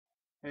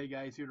Hey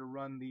guys, here to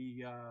run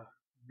the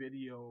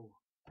video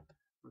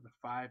for the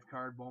 5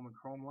 Card Bowman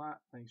Chrome lot.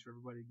 Thanks for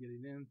everybody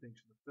getting in. Thanks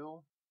for the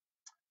fill.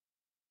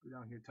 Go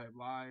down here, type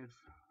live,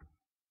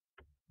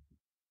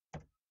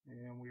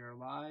 and we are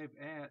live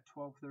at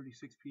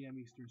 12:36 p.m.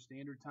 Eastern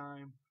Standard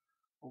Time.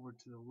 Over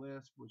to the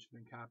list, which has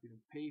been copied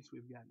and pasted.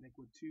 We've got Nick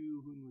with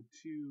 2, Hoon with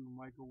 2,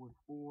 Michael with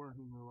 4,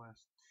 Hoon with the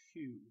last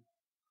 2.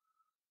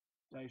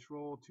 Dice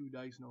roll, 2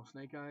 dice, no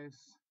snake eyes.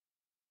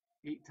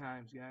 8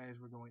 times, guys.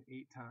 We're going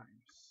 8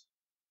 times.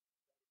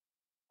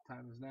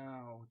 Time is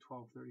now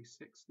 12:36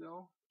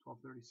 still,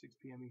 12:36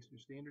 p.m. Eastern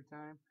Standard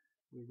Time.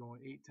 We're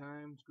going 8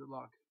 times. Good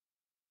luck.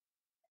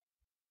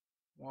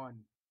 1,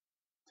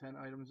 10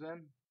 items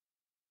in.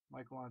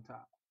 Michael on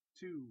top.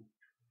 2,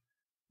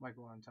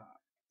 Michael on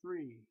top.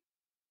 3,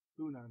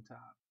 Hoon on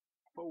top.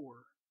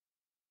 4,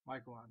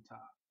 Michael on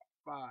top.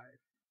 5,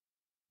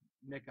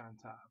 Nick on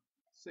top.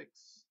 6,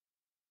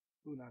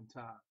 Hoon on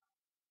top.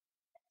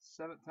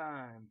 7th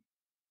time,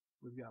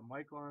 we've got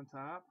Michael on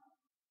top.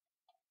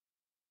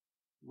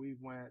 We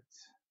went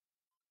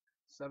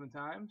 7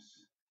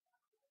 times.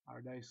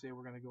 Our dice say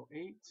we're going to go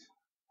 8.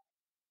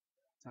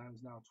 Time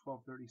is now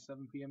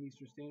 12:37 p.m.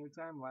 Eastern Standard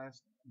Time.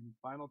 Last and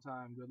final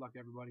time. Good luck,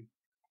 everybody.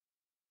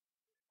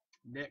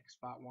 Nick,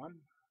 spot 1.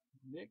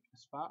 Nick,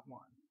 spot 1.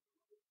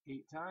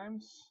 8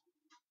 times.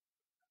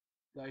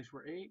 Dice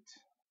were 8.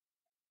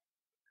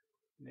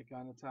 Nick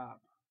on the top.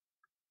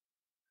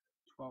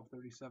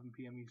 12:37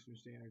 p.m. Eastern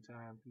Standard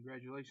Time.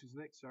 Congratulations,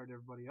 Nick. Sorry to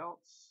everybody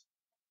else.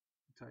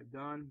 Type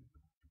done.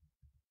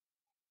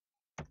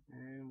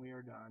 And we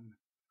are done.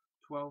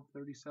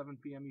 12:37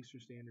 p.m.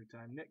 Eastern Standard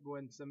Time. Nick, go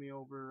ahead and send me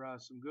over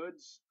some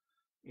goods,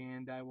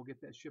 and I will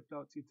get that shipped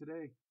out to you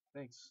today.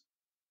 Thanks.